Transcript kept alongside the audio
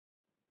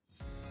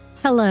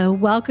Hello,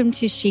 welcome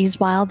to She's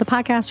Wild, the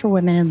podcast for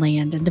women in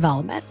land and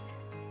development.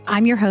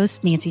 I'm your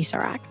host, Nancy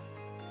Surak.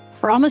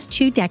 For almost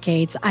 2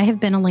 decades, I have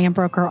been a land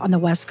broker on the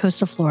west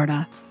coast of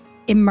Florida,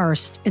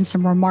 immersed in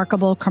some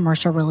remarkable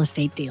commercial real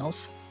estate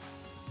deals.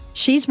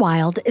 She's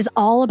Wild is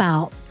all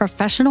about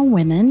professional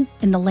women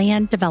in the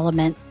land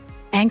development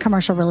and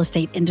commercial real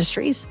estate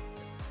industries.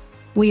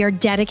 We are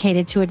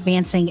dedicated to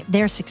advancing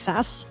their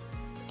success.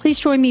 Please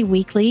join me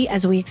weekly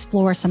as we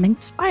explore some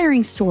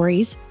inspiring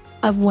stories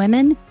of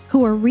women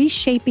who are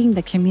reshaping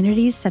the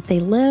communities that they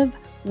live,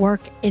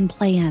 work, and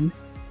play in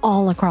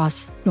all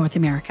across North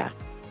America.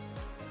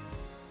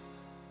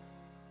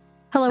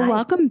 Hello,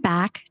 welcome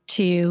back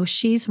to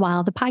She's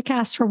Wild, the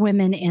podcast for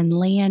women in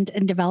land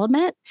and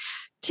development.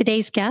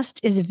 Today's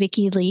guest is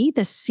Vicky Lee,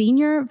 the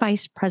Senior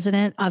Vice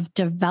President of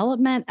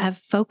Development at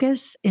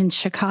Focus in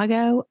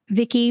Chicago.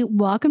 Vicky,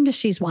 welcome to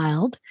She's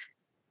Wild.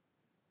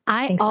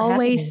 I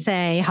always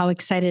say how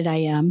excited I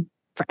am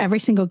for every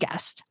single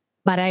guest.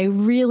 But I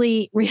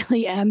really,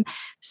 really am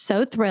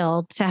so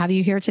thrilled to have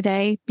you here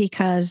today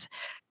because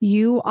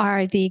you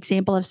are the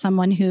example of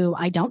someone who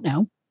I don't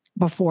know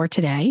before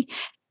today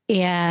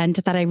and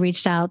that I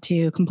reached out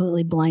to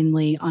completely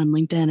blindly on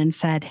LinkedIn and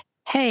said,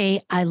 hey,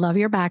 I love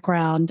your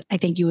background. I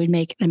think you would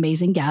make an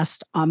amazing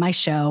guest on my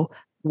show.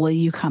 Will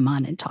you come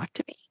on and talk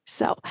to me?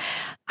 So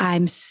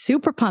I'm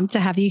super pumped to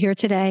have you here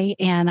today.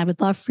 And I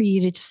would love for you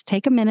to just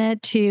take a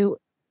minute to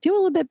do a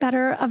little bit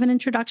better of an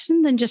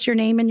introduction than just your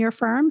name and your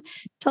firm.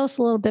 Tell us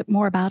a little bit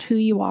more about who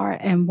you are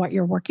and what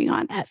you're working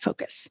on at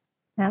Focus.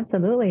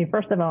 Absolutely.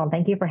 First of all,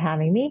 thank you for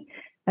having me.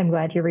 I'm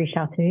glad you reached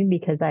out to me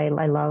because I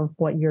love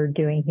what you're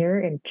doing here,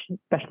 and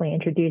especially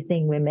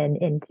introducing women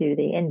into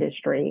the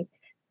industry.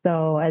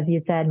 So as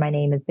you said, my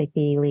name is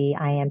Vicky Lee.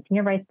 I am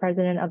Senior Vice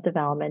President of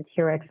Development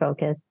here at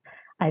Focus.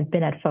 I've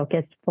been at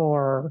Focus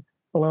for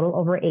a little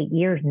over 8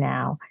 years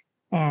now.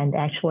 And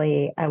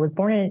actually, I was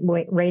born and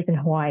raised in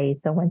Hawaii.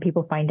 So when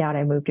people find out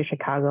I moved to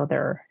Chicago,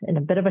 they're in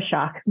a bit of a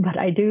shock. But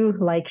I do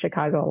like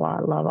Chicago a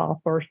lot, love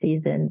all 4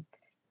 seasons.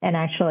 And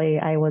actually,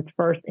 I was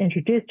first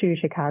introduced to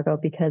Chicago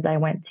because I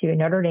went to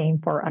Notre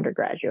Dame for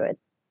undergraduate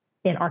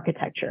in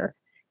architecture.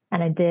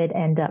 And I did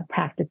end up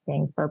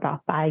practicing for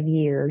about 5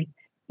 years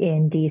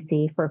in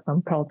DC for a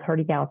firm called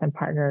Hardy Gallup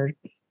Partners.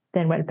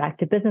 Then went back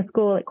to business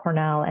school at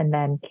Cornell and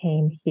then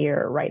came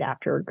here right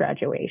after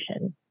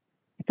graduation.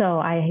 So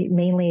I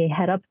mainly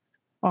head up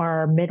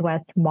our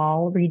Midwest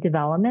mall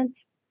redevelopment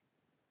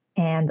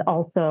and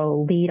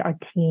also lead our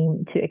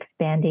team to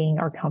expanding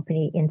our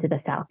company into the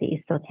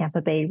Southeast. So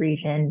Tampa Bay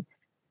region,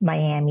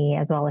 Miami,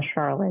 as well as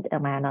Charlotte,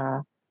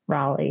 Atlanta,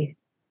 Raleigh.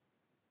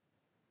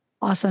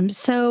 Awesome.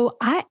 So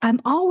I'm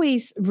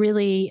always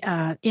really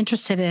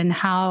interested in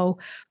how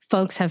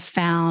folks have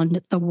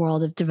found the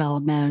world of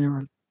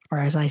development, or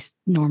as I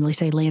normally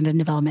say, land and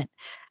development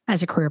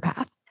as a career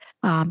path.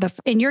 But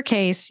in your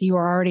case, you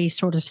are already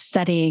sort of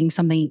studying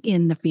something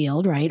in the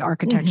field, right?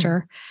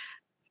 Architecture.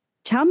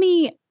 Mm-hmm. Tell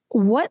me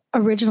what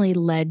originally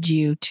led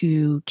you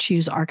to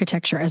choose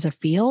architecture as a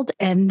field?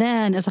 And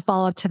then as a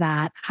follow-up to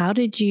that, how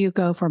did you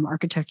go from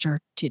architecture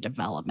to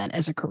development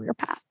as a career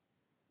path?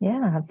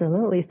 Yeah,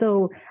 absolutely.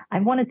 So I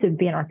wanted to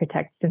be an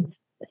architect since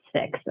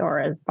 6, or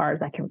as far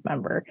as I can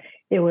remember.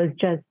 It was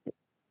just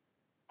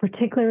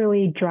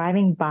particularly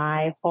driving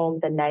by homes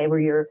at night where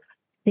you're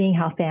seeing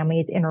how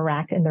families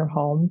interact in their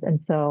homes.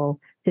 And so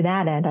to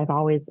that end, I've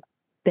always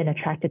been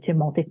attracted to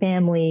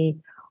multifamily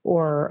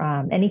or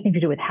anything to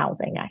do with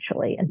housing,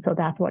 actually. And so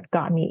that's what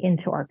got me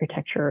into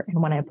architecture.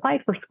 And when I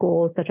applied for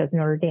schools such as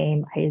Notre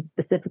Dame, I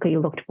specifically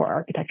looked for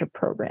architecture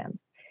programs.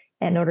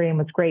 And Notre Dame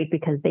was great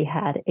because they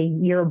had a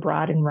year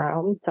abroad in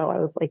Rome. So I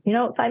was like,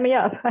 sign me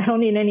up. I don't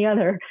need any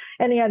other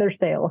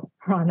sale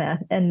on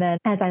that. And then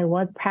as I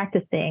was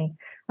practicing,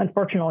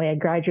 unfortunately, I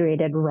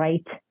graduated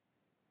right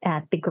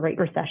at the Great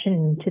Recession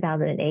in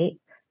 2008.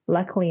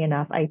 Luckily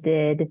enough, I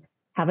did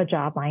have a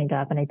job lined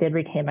up and I did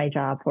retain my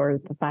job for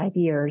the 5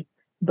 years.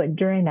 But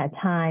during that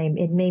time,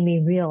 it made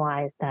me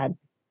realize that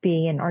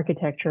being in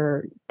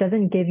architecture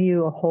doesn't give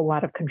you a whole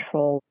lot of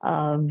control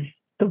of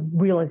the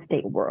real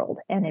estate world.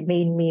 And it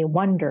made me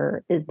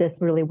wonder, is this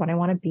really what I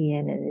want to be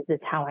in? And is this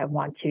how I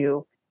want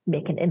to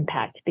make an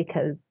impact?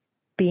 Because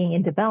being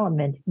in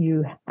development,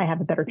 I have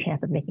a better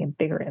chance of making a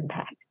bigger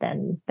impact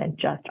than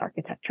just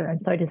architecture. And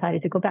so I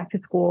decided to go back to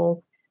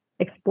school,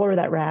 explore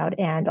that route,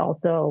 and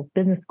also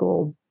business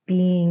school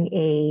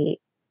being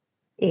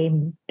a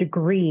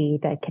degree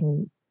that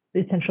can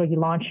essentially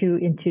launch you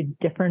into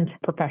different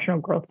professional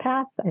growth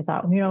paths. I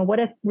thought, what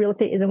if real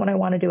estate isn't what I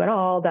want to do at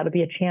all? That'll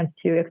be a chance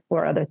to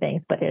explore other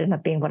things, but it ended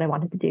up being what I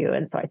wanted to do.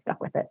 And so I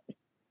stuck with it.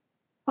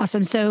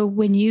 Awesome. So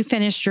when you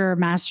finished your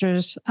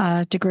master's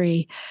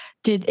degree,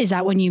 is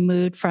that when you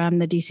moved from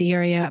the DC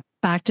area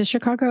back to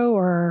Chicago,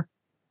 or?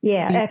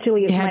 Yeah,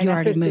 actually, my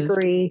master's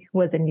degree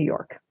was in New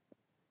York.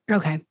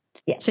 Okay.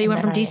 Yeah. So you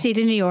went from DC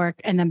to New York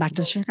and then back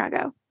to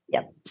Chicago.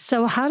 Yep.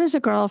 So how does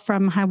a girl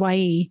from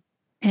Hawaii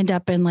end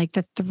up in like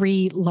the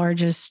 3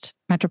 largest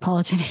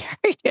metropolitan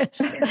areas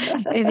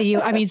in the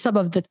U.S.? I mean, some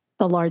of the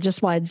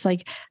largest ones.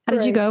 Like, how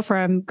did you go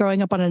from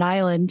growing up on an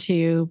island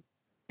to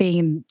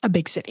being a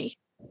big city?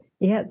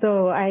 Yeah,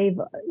 so I've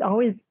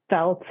always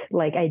felt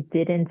like I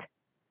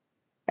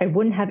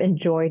wouldn't have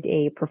enjoyed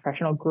a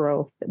professional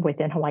growth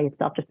within Hawaii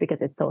itself just because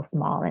it's so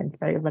small and it's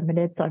very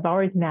limited. So I've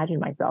always imagined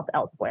myself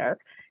elsewhere.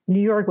 New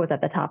York was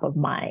at the top of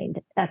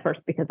mind at first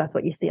because that's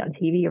what you see on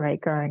TV,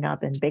 right? Growing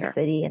up in big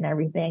city and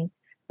everything.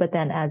 But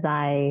then as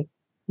I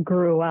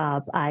grew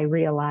up, I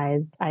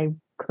realized I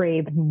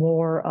craved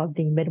more of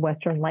the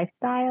Midwestern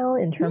lifestyle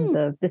in terms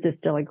of this is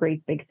still a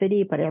great big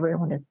city, but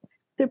everyone is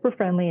super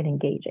friendly and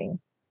engaging.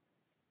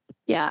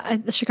 Yeah,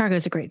 Chicago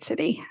is a great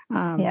city.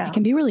 Yeah. It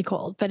can be really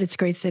cold, but it's a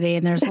great city,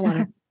 and there's a lot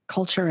of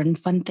culture and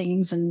fun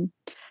things and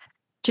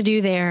to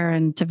do there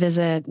and to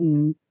visit,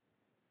 and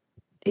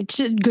it's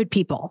just good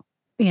people.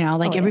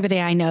 Everybody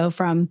I know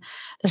from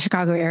the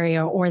Chicago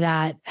area or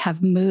that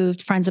have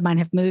moved, friends of mine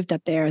have moved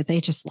up there. They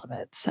just love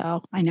it.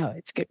 So I know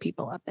it's good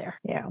people up there.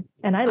 Yeah,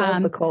 and I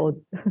love the cold.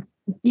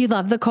 You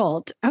love the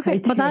cold.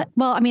 Okay.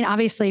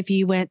 Obviously if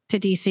you went to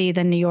DC,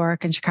 then New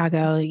York and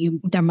Chicago,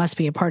 there must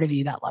be a part of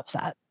you that loves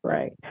that.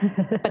 Right.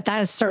 But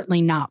that is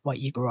certainly not what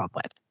you grew up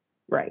with.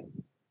 Right.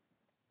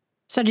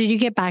 So did you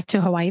get back to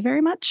Hawaii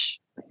very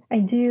much? I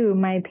do.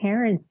 My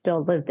parents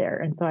still live there.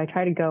 And so I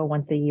try to go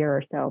once a year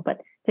or so,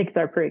 but tickets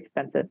are pretty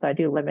expensive. So I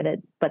do limit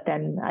it. But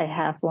then I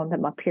have flown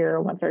them up here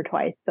once or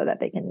twice so that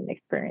they can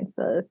experience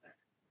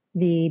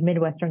the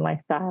Midwestern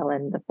lifestyle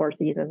and the Four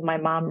Seasons. My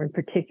mom in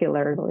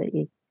particular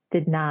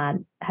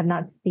have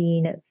not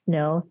seen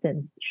snow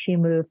since she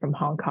moved from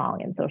Hong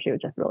Kong. And so she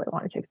just really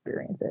wanted to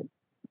experience it.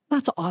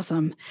 That's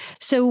awesome.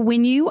 So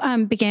when you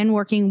began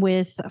working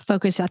with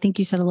Focus, I think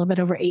you said a little bit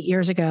over 8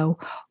 years ago,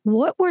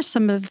 what were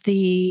some of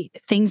the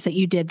things that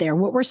you did there?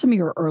 What were some of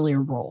your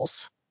earlier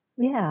roles?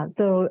 Yeah.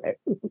 So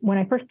when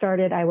I first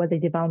started, I was a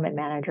development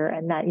manager,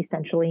 and that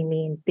essentially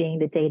means being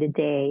the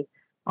day-to-day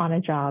on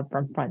a job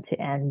from front to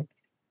end,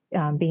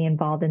 being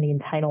involved in the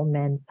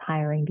entitlements,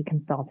 hiring the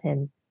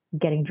consultants,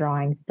 getting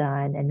drawings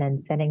done, and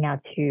then sending out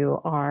to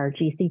our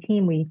GC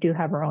team. We do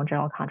have our own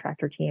general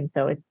contractor team.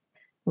 So it's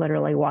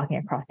literally walking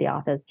across the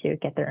office to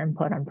get their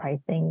input on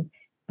pricing.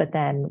 But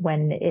then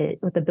when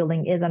the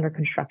building is under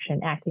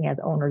construction, acting as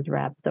owner's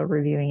rep, so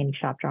reviewing any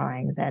shop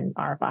drawings and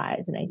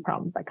RFIs and any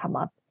problems that come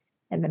up,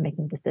 and then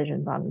making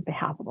decisions on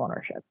behalf of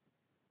ownership.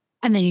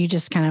 And then you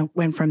just kind of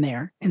went from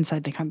there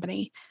inside the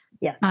company.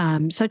 Yes.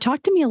 So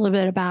talk to me a little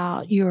bit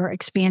about your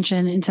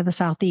expansion into the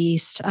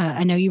Southeast.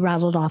 I know you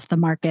rattled off the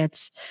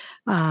markets.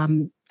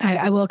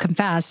 I will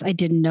confess, I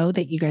didn't know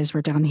that you guys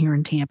were down here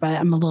in Tampa.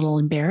 I'm a little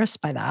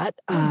embarrassed by that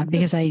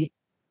because I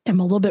am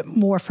a little bit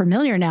more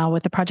familiar now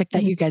with the project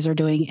that you guys are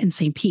doing in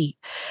St. Pete.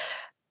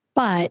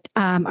 But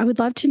I would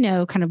love to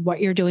know kind of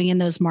what you're doing in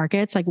those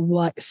markets, like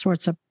what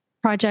sorts of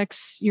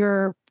projects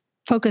you're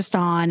focused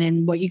on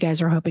and what you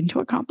guys are hoping to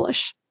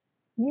accomplish.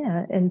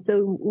 Yeah. And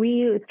so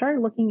we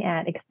started looking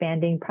at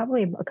expanding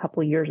probably a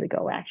couple of years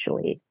ago,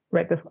 actually,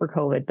 right before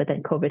COVID, but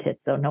then COVID hit,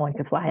 so no one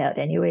could fly out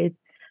anyways.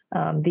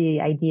 The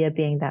idea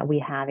being that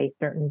we have a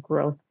certain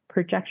growth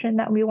projection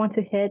that we want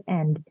to hit,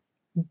 and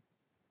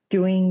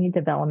doing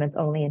developments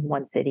only in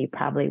one city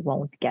probably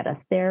won't get us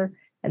there.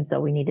 And so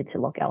we needed to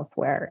look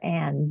elsewhere.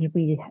 And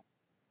we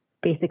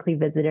basically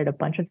visited a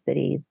bunch of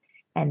cities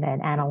and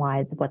then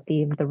analyzed what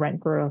the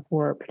rent growth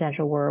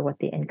potential were, what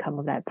the income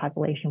of that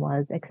population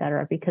was, et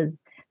cetera. Because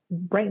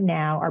right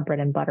now our bread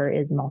and butter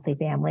is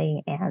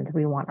multifamily, and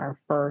we want our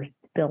first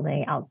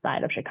building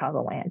outside of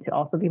Chicagoland to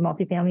also be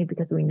multifamily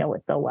because we know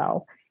it so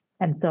well.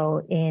 And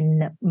so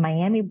in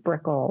Miami,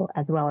 Brickell,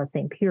 as well as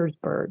St.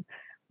 Petersburg,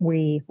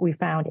 we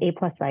found A+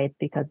 sites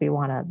because we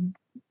want to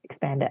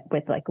expand it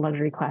with like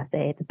luxury class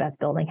A. It's the best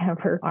building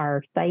ever.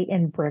 Our site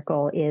in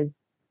Brickell is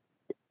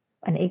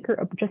an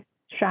acre, just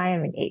shy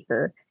of an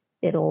acre.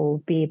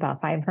 It'll be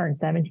about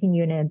 517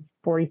 units,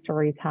 40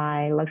 stories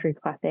high, luxury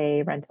class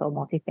A, rental,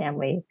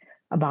 multifamily,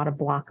 about a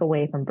block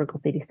away from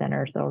Brickell City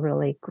Center. So a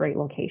really great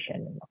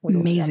location.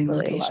 Amazing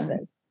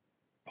location.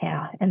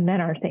 Yeah. And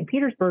then our St.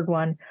 Petersburg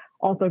one,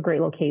 also a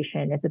great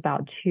location. It's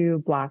about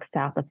 2 blocks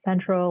south of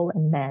Central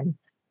and then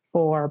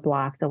 4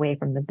 blocks away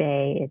from the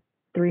Bay. It's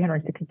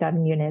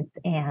 367 units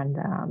and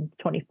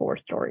 24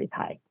 stories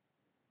high.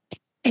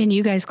 And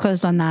you guys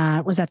closed on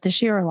that. Was that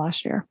this year or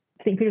last year?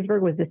 St.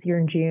 Petersburg was this year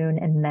in June,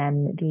 and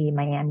then the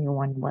Miami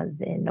one was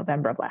in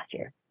November of last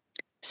year.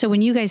 So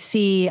when you guys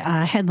see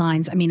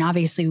headlines, I mean,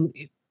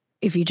 obviously,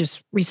 if you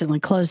just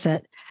recently closed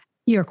it,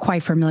 you're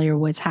quite familiar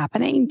with what's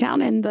happening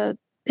down in the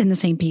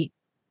St. Pete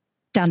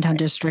downtown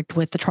district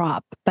with the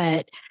Trop.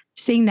 But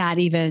seeing that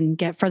even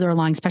get further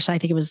along, especially I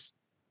think it was,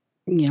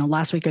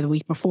 last week or the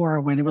week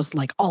before when it was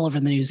like all over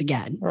the news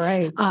again.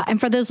 Right.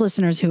 And for those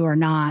listeners who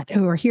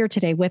are here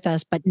today with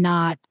us, but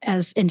not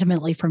as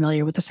intimately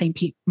familiar with the St.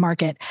 Pete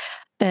market,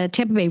 the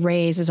Tampa Bay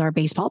Rays is our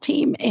baseball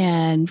team.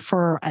 And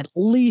for at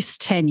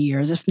least 10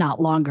 years, if not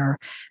longer,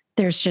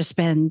 there's just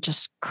been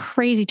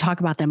crazy talk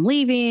about them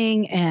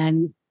leaving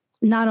and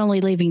not only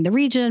leaving the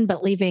region,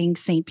 but leaving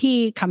St.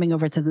 Pete, coming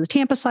over to the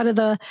Tampa side of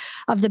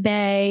the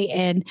bay.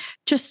 And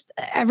just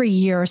every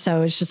year or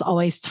so, it's just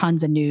always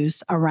tons of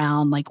news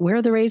around like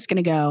where the Rays going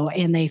to go.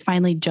 And they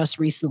finally just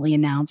recently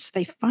announced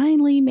they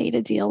finally made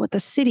a deal with the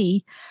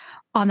city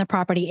on the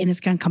property, and it's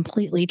going to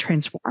completely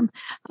transform.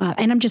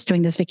 And I'm just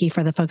doing this, Vicky,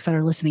 for the folks that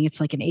are listening. It's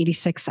like an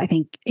 86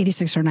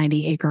 or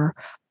 90 acre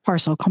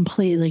parcel,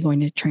 completely going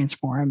to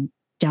transform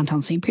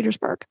downtown St.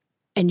 Petersburg.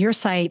 And your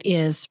site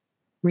is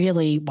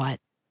really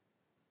what?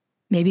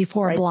 Maybe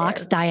 4 right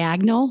blocks there.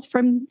 Diagonal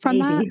from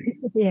that?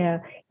 Yeah.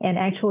 And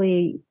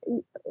actually,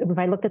 if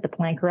I looked at the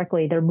plan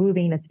correctly, they're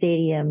moving the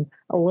stadium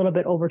a little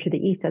bit over to the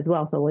east as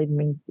well. So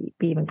it'll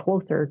be even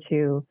closer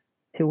to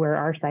where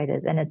our site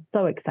is. And it's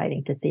so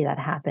exciting to see that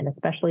happen,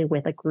 especially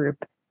with a group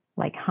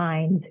like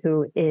Hines,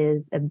 who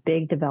is a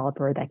big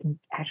developer that can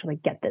actually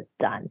get this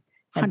done.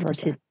 And 100%.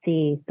 So to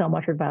see so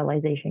much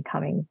revitalization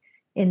coming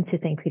into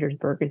St.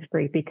 Petersburg is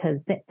great, because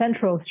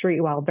Central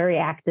Street, while very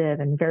active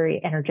and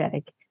very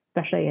energetic,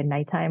 especially at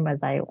nighttime, as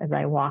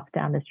I walk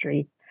down the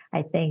street,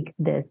 I think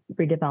this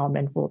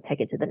redevelopment will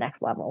take it to the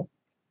next level.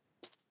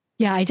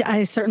 Yeah,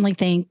 I certainly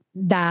think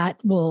that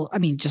will,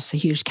 just a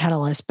huge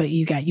catalyst, but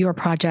you got your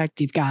project,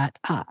 you've got,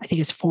 I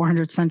think it's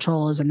 400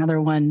 Central is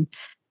another one.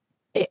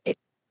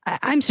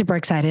 I'm super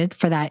excited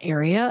for that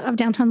area of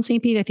downtown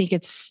St. Pete. I think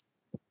it's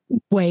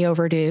way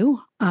overdue.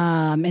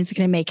 And it's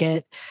going to make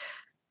it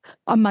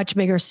a much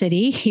bigger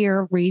city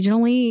here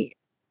regionally.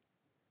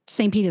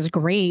 St. Pete is a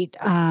great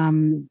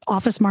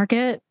office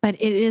market, but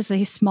it is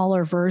a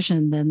smaller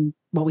version than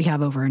what we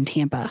have over in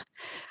Tampa.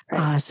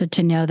 Right. So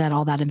to know that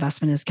all that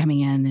investment is coming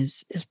in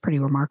is pretty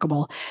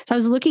remarkable. So I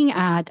was looking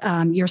at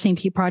your St.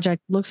 Pete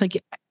project. Looks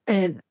like,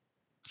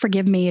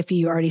 forgive me if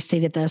you already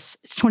stated this,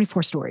 it's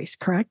 24 stories,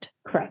 correct?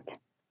 Correct.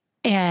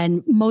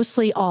 And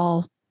mostly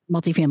all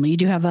multifamily. You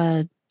do have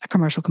a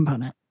commercial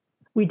component.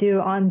 We do.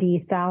 On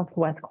the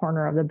southwest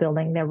corner of the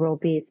building, there will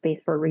be space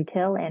for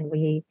retail, and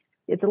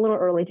it's a little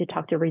early to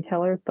talk to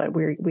retailers, but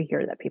we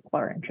hear that people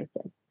are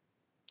interested.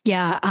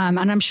 Yeah.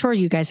 And I'm sure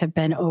you guys have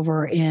been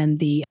over in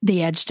the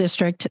Edge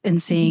District and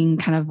seeing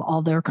kind of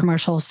all their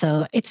commercials.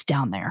 So it's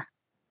down there.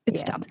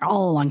 It's down there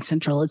all along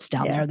Central. It's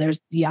down there.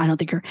 I don't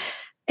think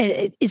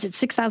is it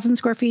 6,000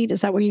 square feet?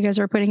 Is that where you guys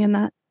are putting in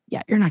that?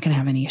 Yeah. You're not going to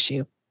have any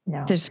issue.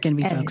 No. There's going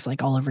to be folks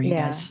like all over you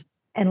guys.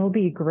 And it'll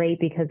be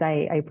great because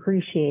I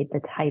appreciate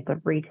the type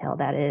of retail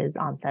that is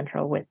on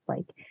Central, with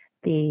like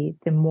the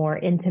more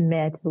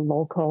intimate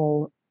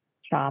local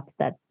shops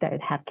that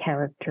have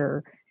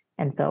character.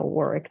 And so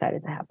we're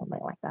excited to have something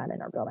like that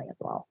in our building as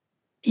well.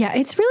 Yeah,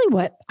 it's really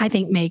what I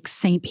think makes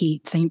St.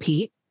 Pete, St.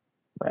 Pete.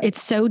 Right.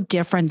 It's so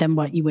different than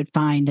what you would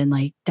find in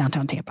like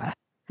downtown Tampa.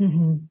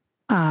 Mm-hmm.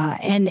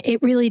 And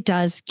it really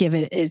does give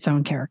it its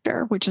own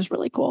character, which is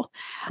really cool.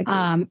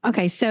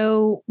 Okay,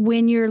 so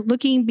when you're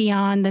looking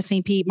beyond the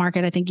St. Pete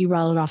market, I think you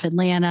rattled off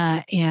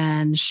Atlanta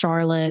and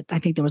Charlotte. I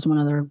think there was one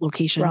other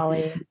location.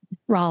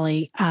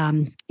 Raleigh.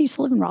 I used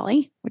to live in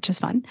Raleigh, which is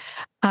fun.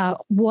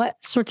 What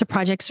sorts of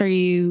projects are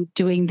you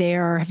doing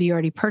there? Have you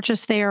already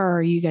purchased there, or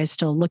are you guys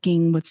still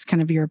looking? What's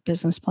kind of your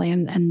business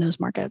plan in those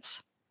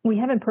markets? We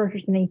haven't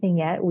purchased anything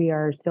yet. We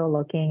are still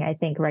looking. I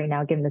think right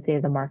now, given the state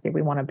of the market,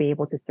 we want to be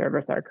able to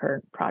service our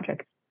current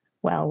projects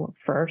well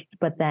first.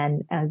 But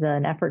then as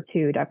an effort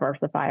to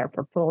diversify our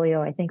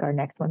portfolio, I think our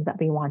next ones that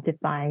we want to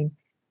find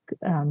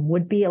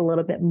would be a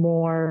little bit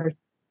more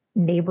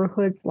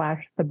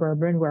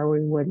neighborhood/suburban, where we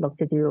would look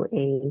to do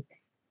a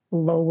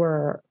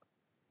lower,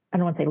 I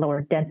don't want to say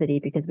lower density,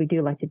 because we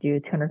do like to do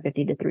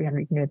 250 to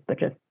 300 units, but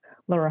just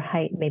lower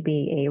height,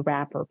 maybe a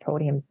wrap or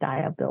podium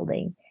style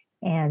building.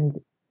 And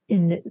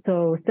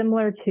so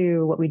similar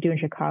to what we do in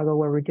Chicago,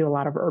 where we do a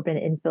lot of urban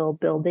infill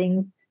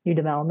buildings, new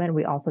development,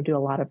 we also do a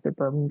lot of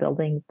suburban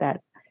buildings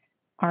that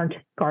aren't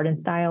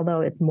garden style,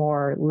 though. It's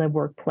more live,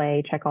 work,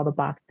 play, check all the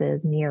boxes,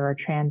 near a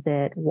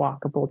transit,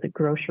 walkable to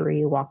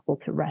grocery,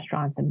 walkable to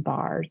restaurants and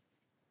bars.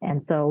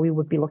 And so we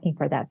would be looking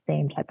for that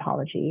same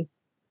typology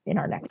in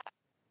our next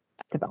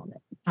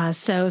development.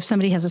 So if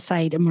somebody has a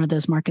site in one of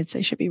those markets,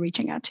 they should be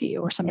reaching out to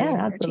you or somebody.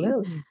 Yeah,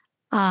 absolutely.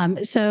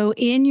 So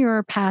in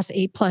your past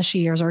 8+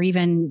 years, or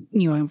even, if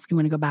you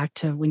want to go back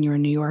to when you were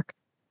in New York,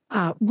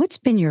 what's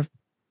been your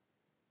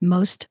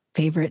most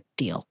favorite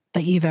deal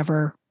that you've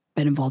ever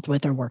been involved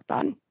with or worked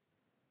on?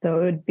 So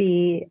it would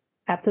be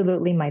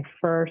absolutely my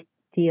first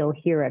deal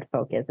here at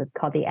Focus. It's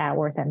called the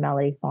Atworth at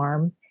Melody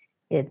Farm.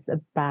 It's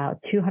about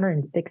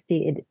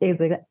 260, it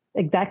was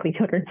exactly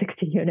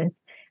 260 units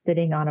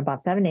sitting on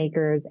about 7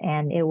 acres.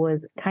 And it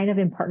was kind of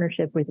in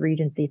partnership with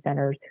Regency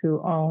Centers,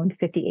 who owned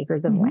 50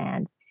 acres of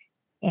land.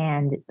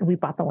 And we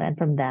bought the land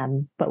from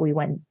them, but we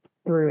went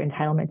through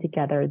entitlement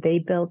together. They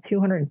built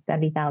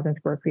 270,000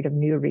 square feet of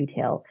new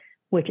retail,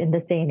 which in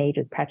this day and age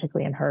is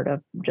practically unheard of,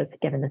 just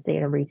given the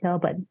state of retail.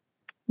 But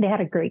they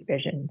had a great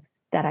vision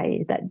that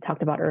I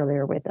talked about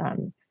earlier with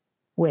the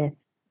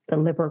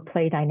live work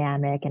play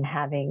dynamic and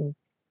having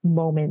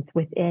moments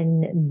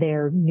within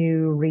their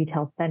new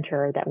retail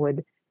center that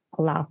would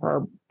allow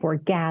for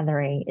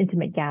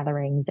intimate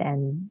gatherings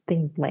and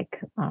things like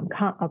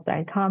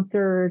outside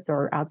concerts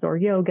or outdoor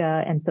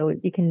yoga. And so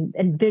you can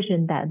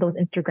envision those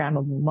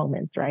Instagrammable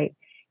moments, right?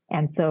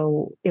 And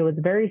so it was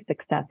very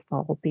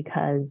successful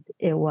because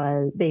they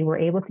were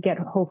able to get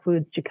Whole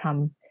Foods to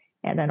come,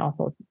 and then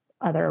also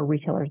other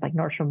retailers like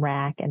Nordstrom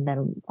Rack, and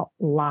then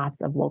lots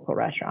of local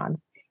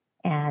restaurants.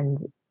 And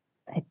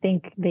I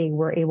think they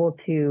were able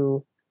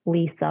to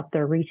lease up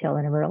their retail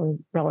in a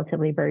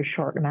relatively very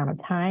short amount of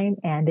time.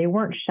 And they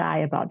weren't shy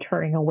about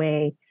turning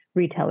away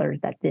retailers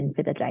that didn't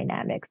fit the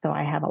dynamic. So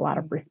I have a lot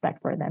of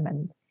respect for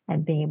them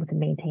and being able to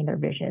maintain their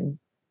vision.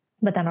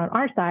 But then on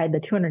our side, the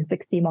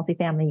 260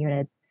 multifamily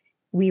units,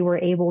 we were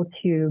able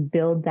to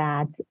build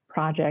that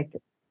project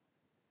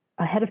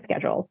ahead of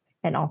schedule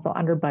and also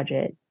under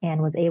budget,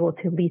 and was able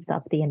to lease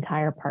up the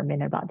entire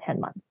apartment in about 10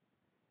 months.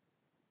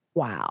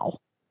 Wow.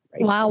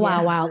 Right?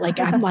 Wow.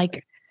 Like, I'm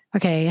like,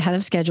 okay, ahead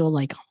of schedule,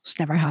 like almost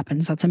never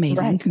happens. That's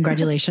amazing. Right.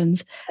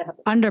 Congratulations.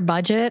 Under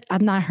budget.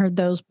 I've not heard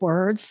those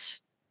words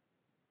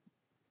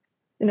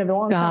in a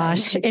long time.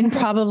 And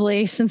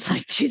probably since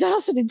like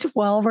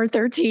 2012 or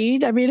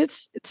 13. I mean,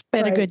 it's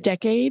been a good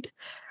decade.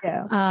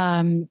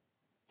 Yeah.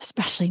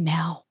 Especially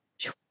now.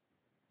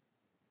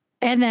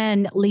 And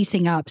then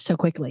leasing up so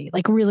quickly,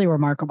 like really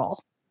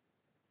remarkable.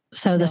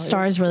 So the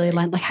stars really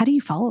aligned. Like, how do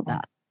you follow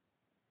that?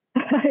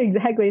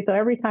 Exactly. So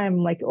every time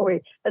I'm like, oh,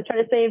 wait, let's try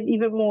to save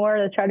even more.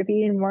 Let's try to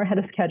be even more ahead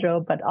of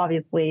schedule. But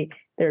obviously,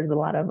 there's a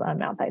lot of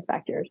outside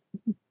factors.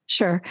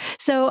 Sure.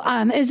 So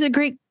it's a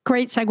great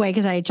segue,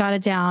 because I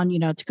jotted down,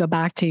 to go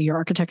back to your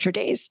architecture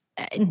days.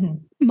 Mm-hmm.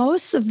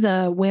 Most of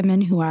the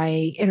women who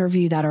I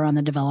interview that are on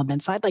the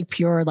development side, like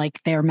pure, like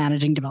they're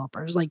managing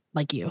developers, like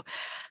you,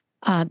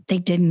 they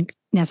didn't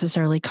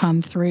necessarily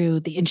come through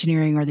the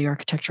engineering or the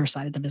architecture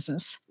side of the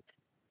business.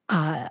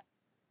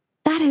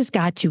 That has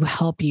got to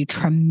help you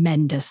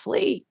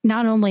tremendously,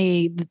 not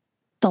only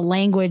the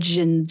language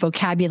and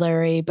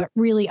vocabulary, but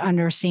really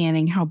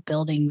understanding how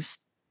buildings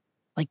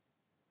like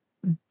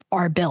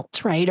are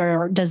built, right?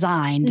 Or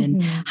designed,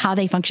 mm-hmm. and how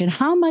they function.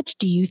 How much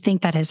do you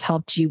think that has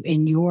helped you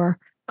in your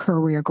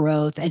career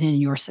growth and in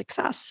your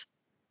success?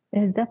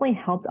 It has definitely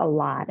helped a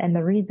lot. And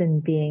the reason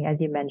being, as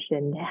you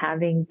mentioned,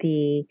 having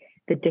the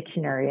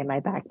dictionary in my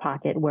back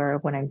pocket, where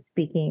when I'm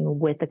speaking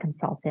with the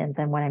consultants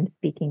and when I'm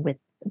speaking with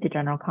the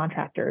general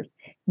contractors,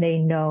 they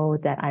know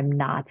that I'm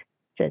not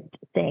just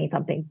saying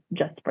something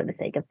just for the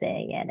sake of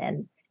saying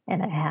it.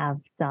 And I have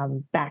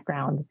some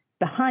background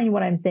behind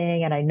what I'm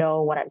saying, and I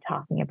know what I'm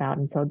talking about.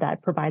 And so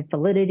that provides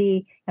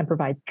validity and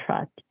provides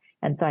trust.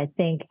 And so I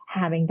think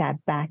having that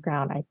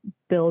background, I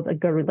build a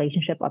good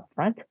relationship up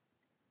front,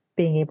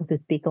 being able to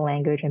speak a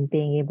language and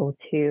being able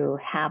to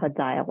have a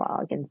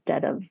dialogue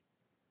instead of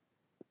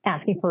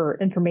asking for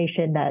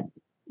information that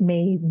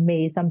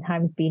may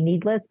sometimes be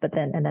needless, but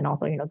then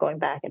also, going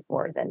back and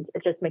forth, and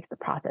it just makes the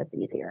process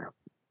easier.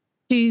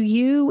 Do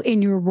you,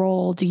 in your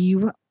role,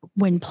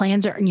 when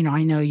plans are,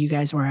 I know you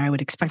guys, where I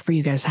would expect for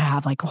you guys to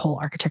have like a whole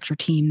architecture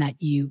team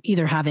that you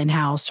either have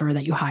in-house or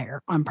that you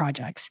hire on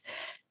projects.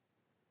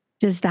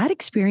 Does that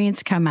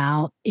experience come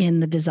out in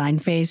the design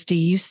phase? Do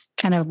you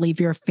kind of leave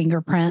your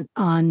fingerprint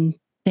on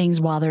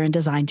things while they're in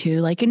design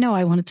too? Like, no,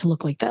 I want it to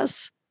look like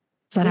this.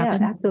 Does that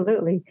happen? Yeah,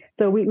 absolutely.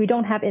 So we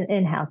don't have it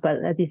in-house, but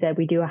as you said,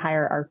 we do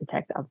hire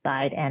architects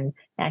outside. And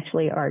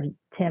actually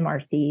Tim,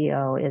 our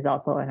CEO, is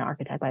also an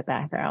architect by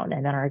background.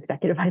 And then our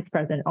executive vice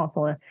president,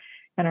 also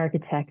an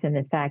architect. And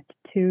in fact,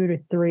 2 to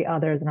 3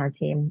 others in our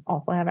team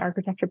also have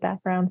architecture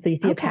background. So you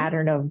see a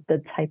pattern of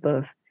the type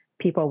of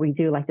people we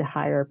do like to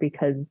hire,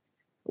 because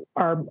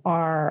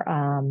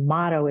our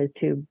motto is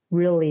to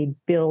really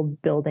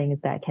build buildings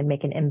that can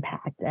make an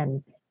impact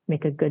and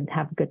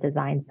have a good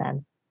design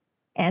sense,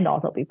 and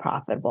also be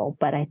profitable.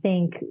 But I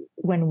think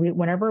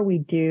whenever we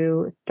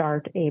do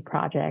start a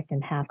project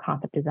and have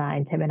concept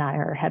design, Tim and I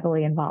are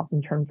heavily involved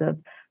in terms of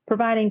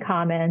providing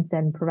comments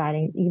and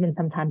providing even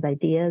sometimes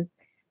ideas,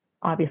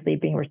 obviously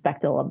being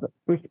respectful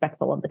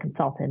of the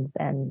consultants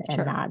and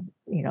sure. Not,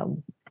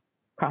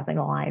 crossing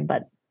a line,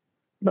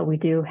 but we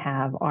do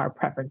have our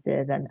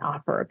preferences and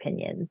offer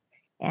opinions.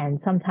 And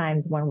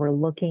sometimes when we're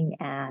looking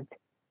at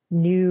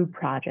new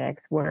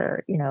projects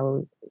where,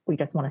 we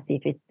just want to see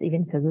if it's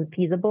even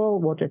feasible,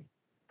 we'll just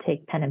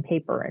take pen and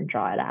paper and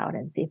draw it out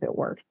and see if it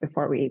works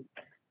before we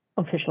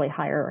officially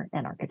hire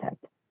an architect.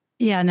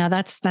 Yeah, no,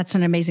 that's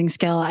an amazing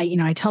skill.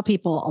 I tell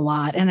people a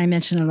lot, and I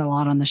mention it a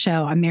lot on the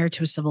show. I'm married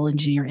to a civil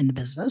engineer in the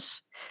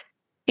business.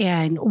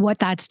 And what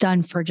that's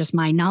done for just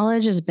my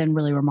knowledge has been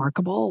really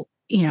remarkable.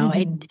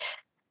 Mm-hmm.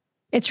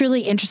 It's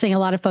really interesting. A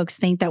lot of folks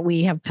think that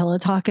we have pillow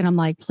talk, and I'm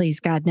like, please,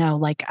 God, no.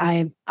 Like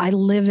I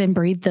live and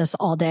breathe this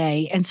all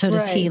day. And so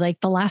does he. Like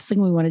the last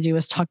thing we want to do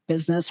is talk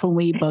business when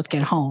we both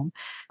get home.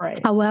 Right.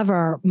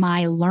 However,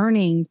 my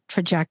learning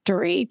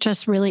trajectory,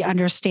 just really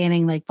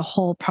understanding like the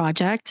whole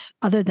project,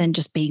 other than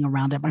just being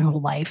around it my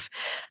whole life,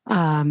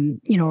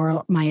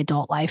 or my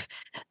adult life,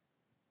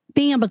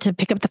 being able to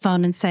pick up the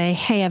phone and say,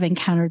 hey, I've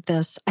encountered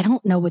this. I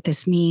don't know what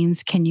this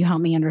means. Can you help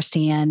me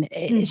understand?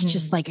 It's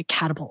just like a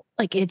catapult.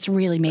 Like it's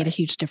really made a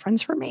huge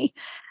difference for me.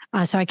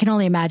 So I can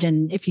only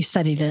imagine if you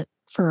studied it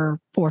for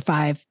 4 or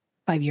 5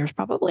 years,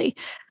 probably,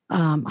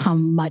 how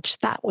much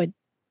that would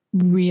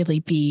really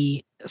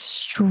be a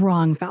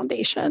strong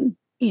foundation.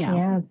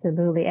 Yeah,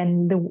 absolutely.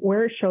 And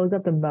where it shows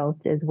up the most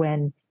is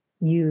when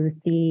you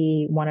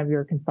see one of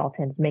your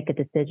consultants make a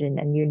decision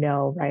and you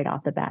know right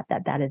off the bat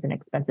that that is an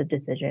expensive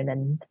decision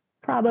and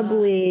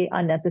probably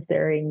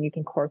unnecessary, and you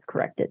can course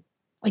correct it.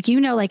 Like,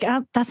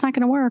 oh, that's not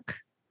going to work.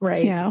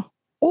 Right.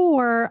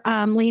 Or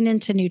lean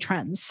into new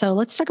trends. So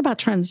let's talk about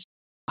trends.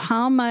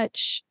 How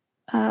much,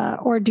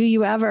 or do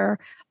you ever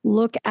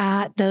look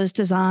at those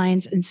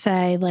designs and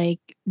say, like,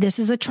 this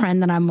is a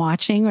trend that I'm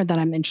watching or that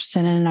I'm interested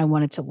in, and I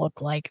want it to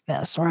look like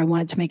this, or I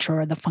want it to make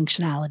sure the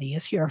functionality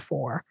is here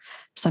for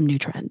some new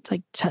trend?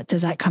 Like,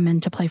 does that come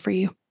into play for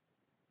you?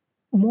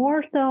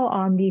 More so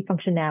on the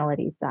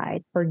functionality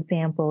side. For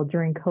example,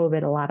 during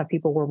COVID, a lot of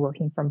people were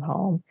working from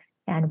home.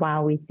 And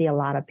while we see a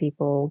lot of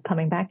people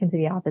coming back into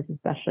the office,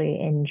 especially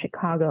in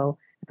Chicago,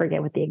 I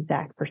forget what the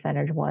exact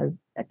percentage was.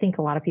 I think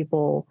a lot of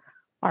people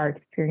are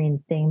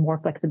experiencing more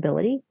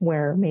flexibility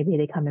where maybe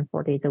they come in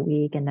 4 days a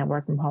week and then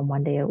work from home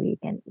 1 day a week,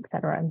 and et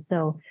cetera. And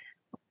so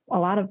a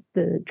lot of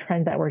the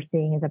trends that we're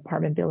seeing is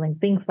apartment buildings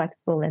being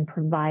flexible and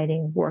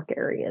providing work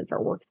areas or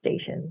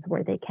workstations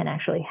where they can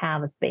actually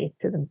have a space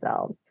to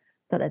themselves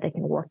so that they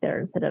can work there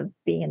instead of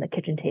being in the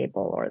kitchen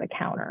table or the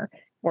counter,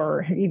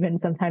 or even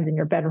sometimes in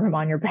your bedroom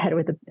on your bed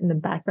in the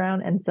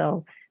background. And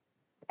so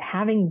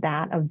having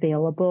that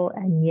available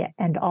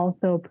and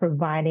also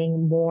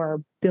providing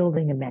more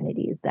building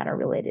amenities that are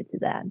related to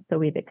that. So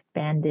we've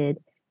expanded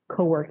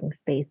co-working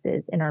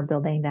spaces in our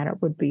building that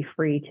it would be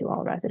free to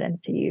all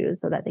residents to use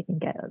so that they can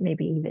get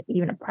maybe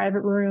even a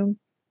private room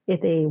if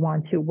they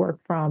want to work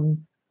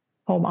from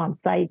home on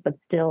site, but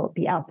still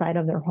be outside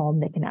of their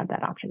home, they can have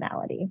that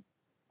optionality.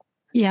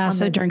 Yeah.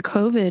 So during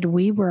COVID,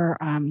 we were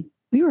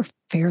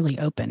fairly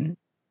open.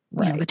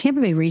 Right. The Tampa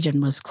Bay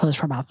region was closed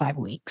for about 5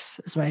 weeks,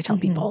 is what I tell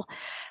people.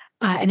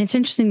 And it's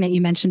interesting that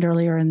you mentioned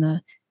earlier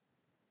in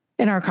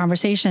our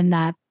conversation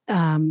that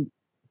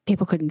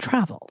people couldn't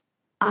travel.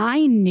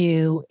 I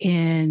knew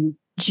in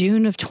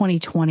June of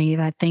 2020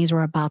 that things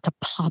were about to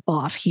pop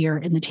off here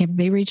in the Tampa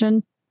Bay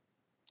region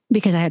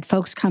because I had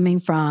folks coming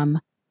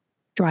from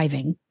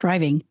driving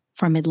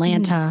from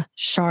Atlanta,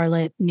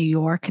 Charlotte, New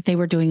York. They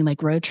were doing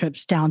like road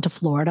trips down to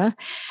Florida,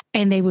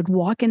 and they would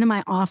walk into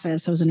my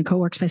office. I was in a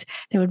co-work space.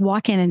 They would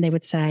walk in and they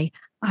would say,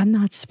 "I'm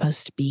not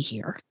supposed to be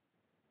here.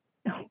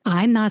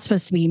 I'm not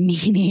supposed to be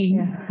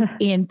meeting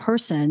in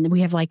person.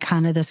 We have like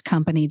kind of this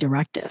company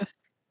directive."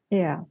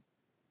 Yeah.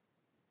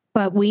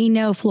 But we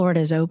know Florida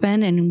is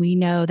open, and we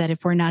know that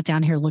if we're not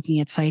down here looking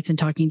at sites and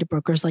talking to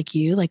brokers like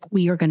you, like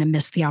we are going to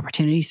miss the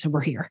opportunity. So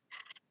we're here.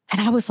 And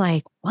I was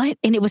like, what?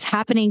 And it was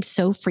happening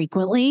so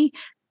frequently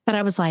that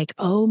I was like,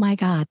 oh my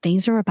God,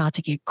 things are about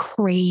to get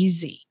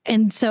crazy.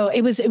 And so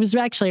it was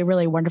actually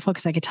really wonderful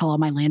because I could tell all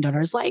my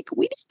landowners, like,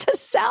 we need to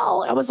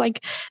sell. I was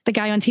like the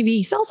guy on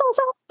TV, sell,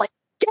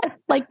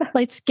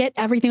 let's get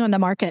everything on the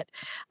market.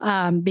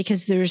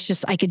 Because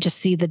I could just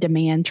see the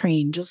demand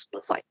train just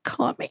was like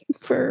coming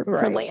for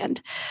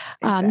land.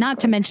 Exactly.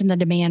 Not to mention the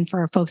demand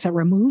for folks that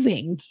were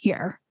moving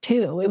here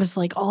too. It was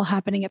like all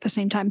happening at the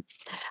same time.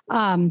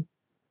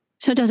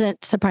 So it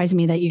doesn't surprise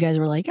me that you guys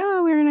were like,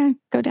 oh, we're going to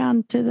go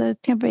down to the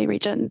Tampa Bay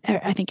region.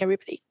 I think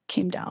everybody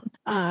came down.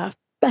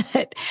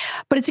 But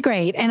it's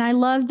great. And I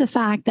love the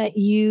fact that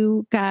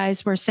you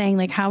guys were saying,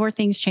 like, how are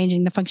things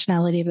changing the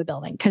functionality of the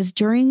building? Because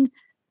during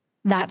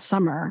that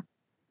summer,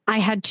 I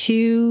had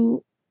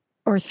 2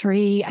 or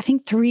 3, I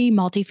think 3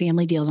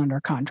 multifamily deals under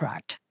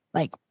contract,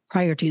 like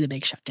prior to the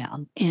big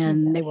shutdown.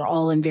 And they were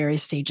all in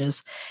various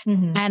stages.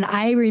 And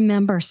I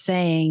remember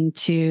saying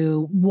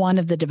to one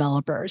of the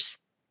developers,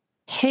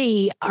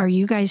 hey, are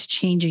you guys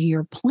changing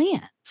your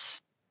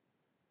plans?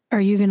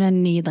 Are you going to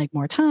need like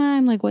more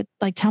time? Like what,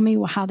 like, tell me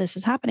how this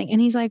is happening. And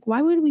he's like,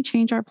 why would we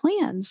change our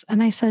plans?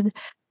 And I said,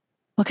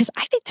 well, because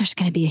I think there's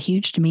going to be a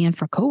huge demand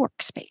for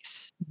co-work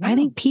space. Yeah. I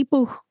think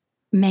people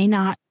may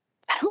not,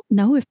 I don't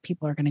know if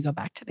people are going to go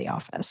back to the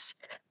office,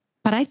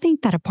 but I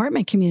think that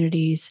apartment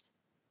communities,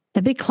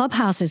 the big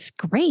clubhouse is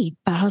great,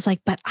 but I was like,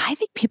 but I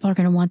think people are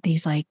going to want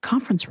these like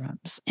conference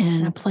rooms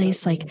in a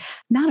place like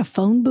not a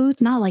phone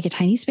booth, not like a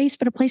tiny space,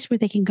 but a place where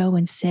they can go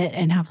and sit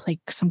and have like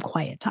some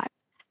quiet time.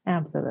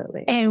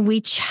 Absolutely. And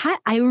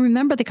I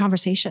remember the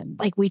conversation,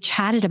 like we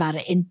chatted about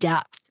it in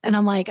depth, and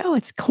I'm like, oh,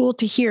 it's cool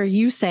to hear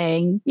you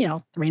saying,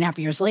 3.5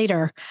 years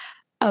later,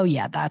 oh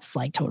yeah, that's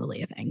like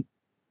totally a thing.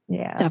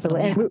 Yeah,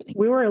 definitely. And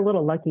we were a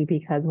little lucky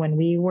because when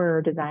we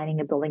were designing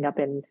a building up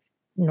in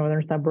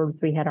northern suburbs,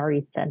 we had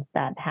already sensed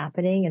that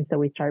happening. And so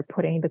we started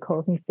putting the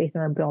co-working space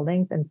in our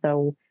buildings. And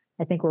so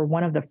I think we're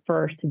one of the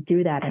first to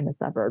do that in the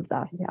suburbs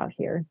out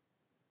here.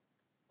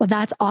 Well,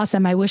 that's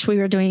awesome. I wish we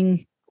were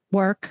doing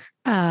work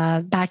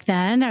back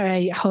then.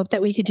 I hope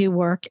that we could do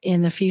work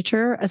in the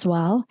future as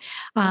well.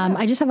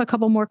 I just have a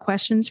couple more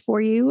questions for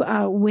you.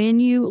 When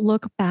you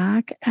look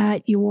back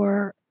at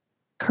your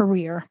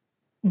career,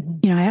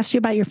 I asked you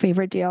about your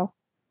favorite deal.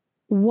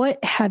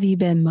 What have you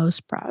been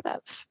most proud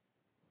of?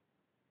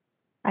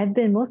 I've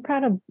been most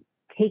proud of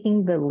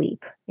taking the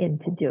leap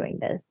into doing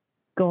this,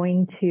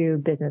 going to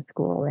business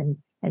school and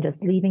just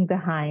leaving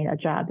behind a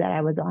job that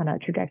I was on a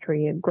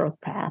trajectory of growth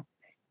path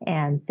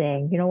and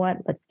saying, you know what,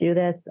 let's do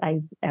this.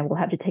 I will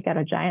have to take out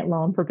a giant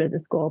loan for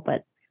business school,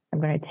 but I'm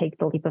going to take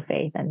the leap of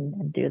faith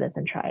and do this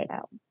and try it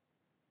out.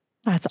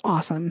 That's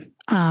awesome.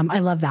 I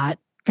love that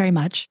very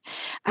much.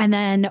 And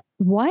then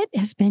what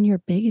has been your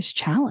biggest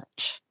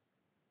challenge?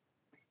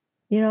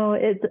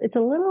 It's a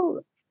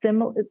little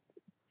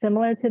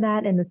similar to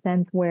that in the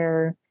sense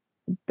where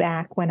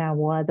back when I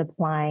was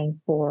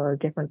applying for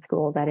different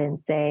schools, I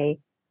didn't say,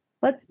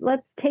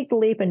 let's take the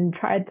leap and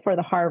try it for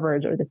the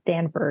Harvards or the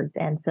Stanfords.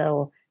 And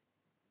so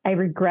I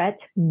regret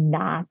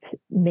not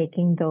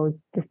making those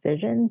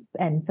decisions.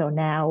 And so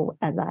now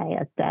as I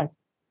assess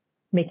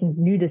making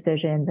new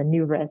decisions and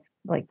new risks,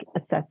 like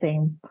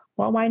assessing,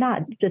 well, why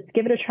not? Just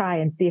give it a try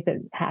and see if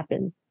it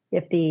happens.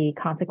 If the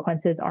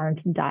consequences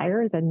aren't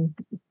dire, then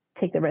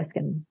take the risk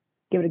and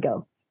give it a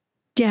go.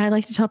 Yeah, I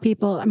like to tell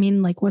people,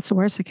 what's the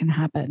worst that can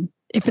happen?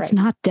 If it's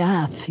not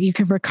death, you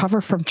can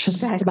recover from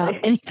just about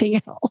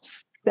anything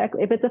else.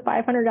 Exactly. If it's a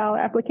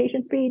 $500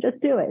 application fee, just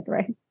do it,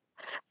 right?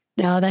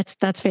 No,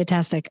 that's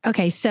fantastic.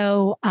 Okay.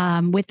 So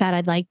with that,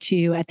 I'd like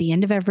to, at the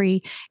end of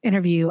every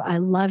interview, I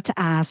love to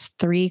ask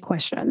 3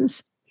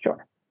 questions.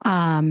 Sure.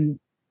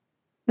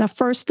 The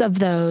first of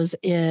those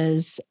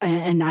is,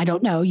 and I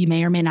don't know, you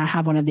may or may not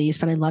have one of these,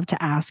 but I'd love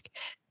to ask,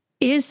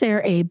 is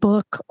there a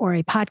book or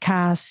a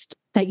podcast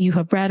that you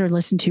have read or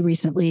listened to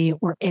recently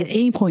or at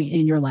any point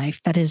in your life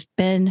that has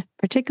been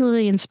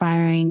particularly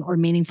inspiring or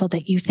meaningful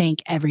that you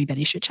think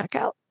everybody should check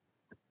out?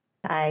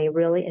 I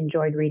really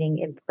enjoyed reading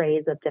In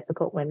Praise of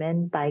Difficult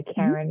Women by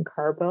Karen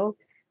Carbo.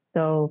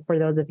 So for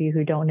those of you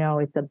who don't know,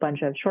 it's a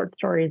bunch of short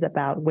stories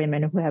about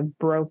women who have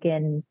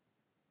broken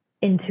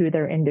into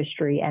their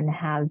industry and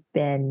have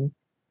been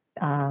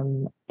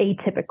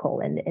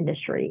atypical in the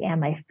industry.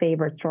 And my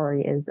favorite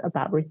story is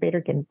about Ruth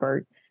Bader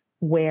Ginsburg,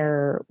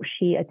 where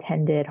she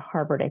attended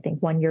Harvard, I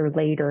think 1 year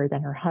later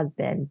than her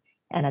husband.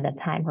 And at that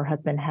time, her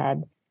husband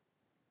had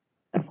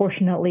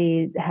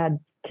unfortunately had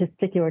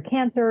testicular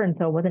cancer and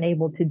so wasn't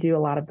able to do a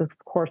lot of the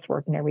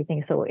coursework and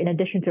everything. So in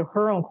addition to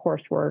her own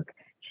coursework,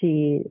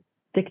 she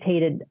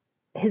dictated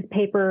his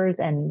papers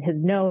and his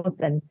notes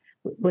and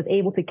was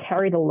able to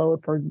carry the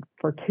load for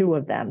 2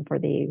 of them for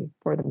the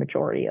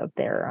majority of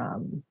their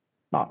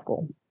law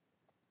school.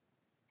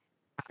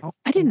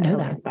 I didn't know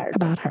that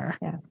about her.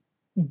 Yeah.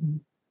 Mm-hmm.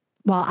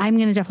 Well, I'm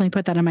going to definitely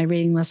put that on my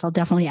reading list. I'll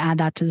definitely add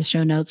that to the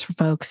show notes for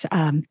folks.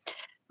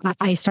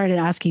 I started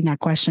asking that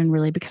question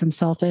really because I'm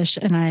selfish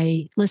and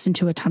I listen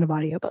to a ton of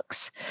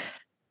audiobooks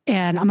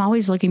and I'm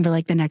always looking for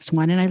like the next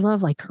one. And I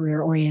love like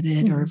career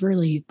oriented or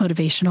really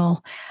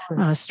motivational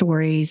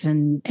stories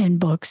and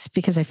books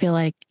because I feel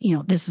like,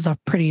 this is a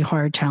pretty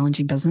hard,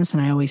 challenging business.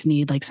 And I always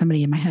need like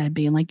somebody in my head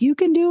being like, you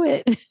can do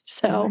it.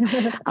 So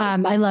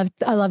I love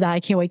that.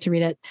 I can't wait to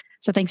read it.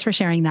 So thanks for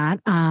sharing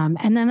that.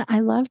 And then I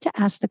love to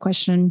ask the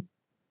question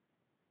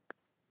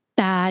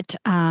that,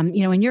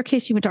 in your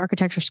case, you went to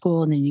architecture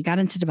school and then you got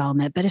into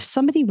development. But if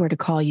somebody were to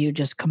call you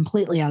just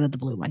completely out of the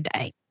blue one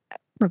day,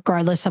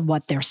 regardless of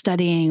what they're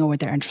studying or what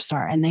their interests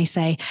are, and they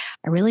say,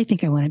 I really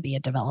think I want to be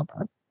a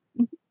developer.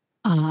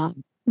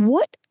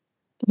 What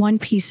one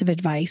piece of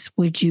advice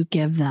would you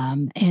give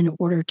them in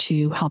order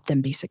to help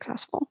them be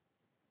successful?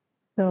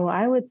 So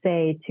I would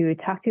say to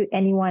talk to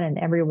anyone and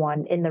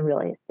everyone in the real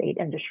estate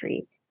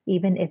industry,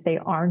 even if they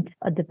aren't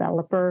a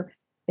developer,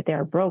 if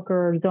they're a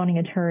broker, zoning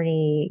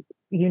attorney,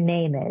 you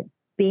name it,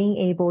 being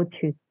able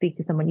to speak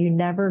to someone, you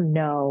never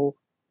know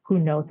who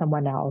knows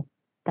someone else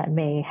that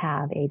may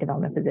have a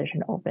development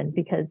position open.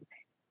 Because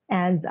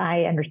as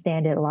I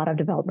understand it, a lot of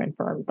development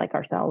firms like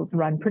ourselves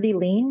run pretty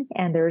lean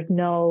and there's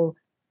no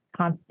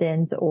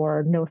constant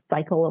or no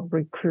cycle of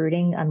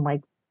recruiting,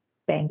 unlike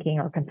banking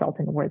or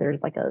consulting where there's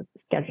like a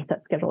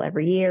set schedule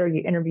every year.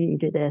 You interview, you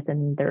do this,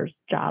 and there's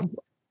job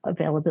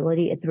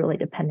availability. It's really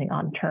depending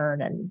on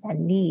turn and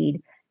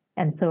need.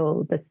 And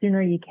so the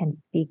sooner you can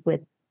speak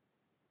with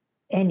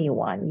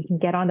anyone, you can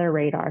get on their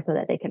radar so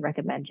that they can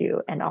recommend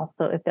you. And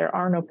also, if there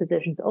are no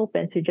positions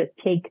open, to just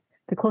take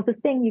the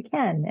closest thing you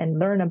can and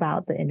learn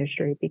about the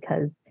industry,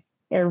 because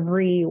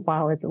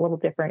while it's a little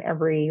different,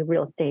 every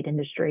real estate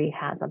industry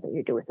has something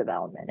to do with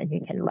development, and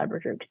you can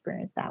leverage your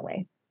experience that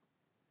way.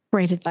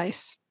 Great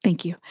advice.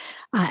 Thank you.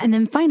 And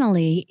then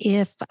finally,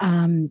 if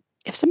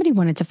somebody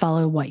wanted to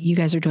follow what you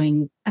guys are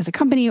doing as a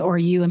company or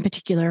you in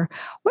particular,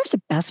 where's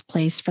the best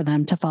place for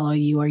them to follow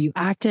you? Are you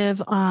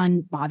active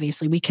on,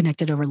 obviously we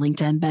connected over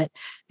LinkedIn, but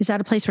is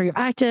that a place where you're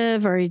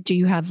active or do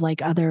you have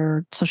like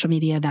other social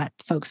media that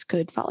folks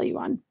could follow you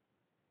on?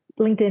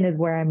 LinkedIn is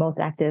where I'm most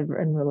active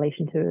in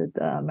relation to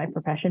my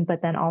profession,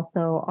 but then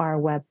also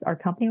our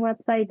company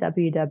website,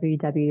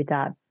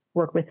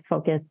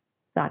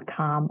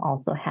 www.workwithfocus.com,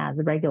 also has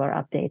regular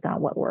updates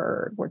on what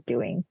we're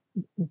doing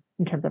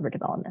in terms of our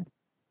development.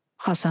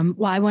 Awesome.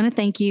 Well, I want to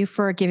thank you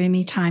for giving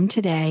me time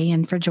today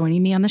and for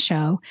joining me on the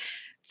show,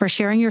 for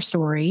sharing your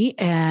story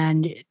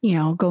and,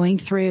 going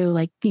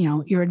through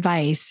your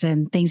advice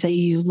and things that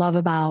you love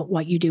about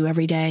what you do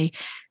every day.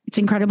 It's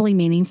incredibly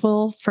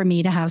meaningful for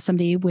me to have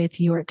somebody with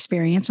your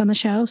experience on the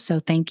show. So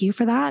thank you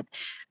for that.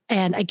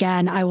 And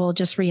again, I will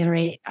just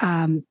reiterate,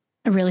 I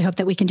really hope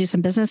that we can do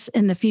some business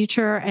in the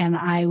future. And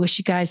I wish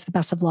you guys the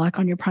best of luck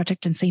on your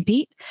project in St.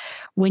 Pete.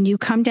 When you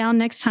come down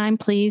next time,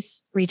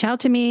 please reach out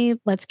to me.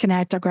 Let's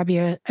connect. I'll grab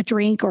you a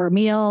drink or a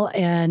meal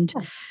and,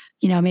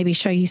 maybe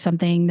show you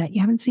something that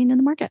you haven't seen in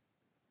the market.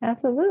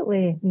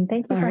 Absolutely. And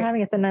thank you for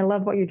having us. And I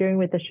love what you're doing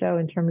with the show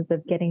in terms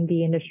of getting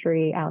the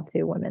industry out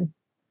to women.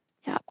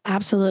 Yeah,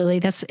 absolutely.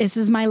 This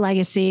is my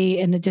legacy.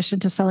 In addition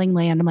to selling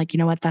land, I'm like, you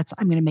know what?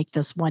 I'm going to make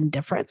this one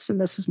difference.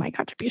 And this is my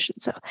contribution.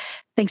 So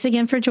thanks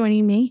again for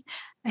joining me,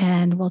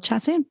 and we'll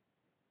chat soon.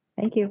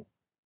 Thank you.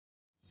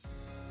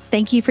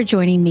 Thank you for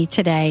joining me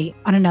today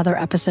on another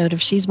episode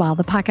of She's Wild,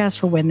 the podcast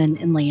for women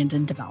in land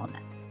and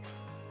development.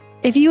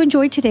 If you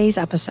enjoyed today's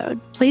episode,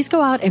 please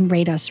go out and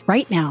rate us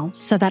right now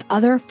so that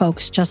other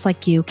folks just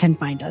like you can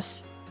find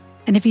us.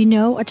 And if you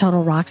know a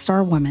total rock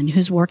star woman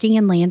who's working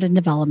in land and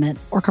development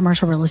or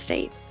commercial real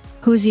estate,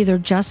 who is either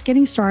just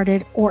getting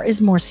started or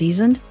is more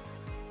seasoned,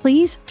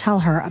 please tell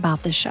her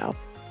about this show.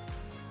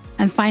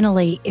 And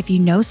finally, if you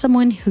know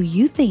someone who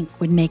you think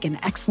would make an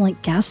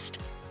excellent guest,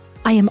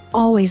 I am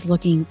always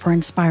looking for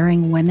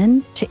inspiring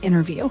women to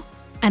interview,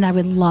 and I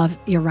would love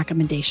your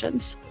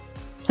recommendations.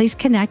 Please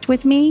connect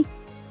with me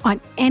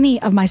on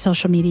any of my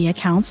social media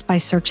accounts by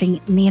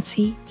searching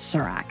Nancy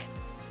Surak.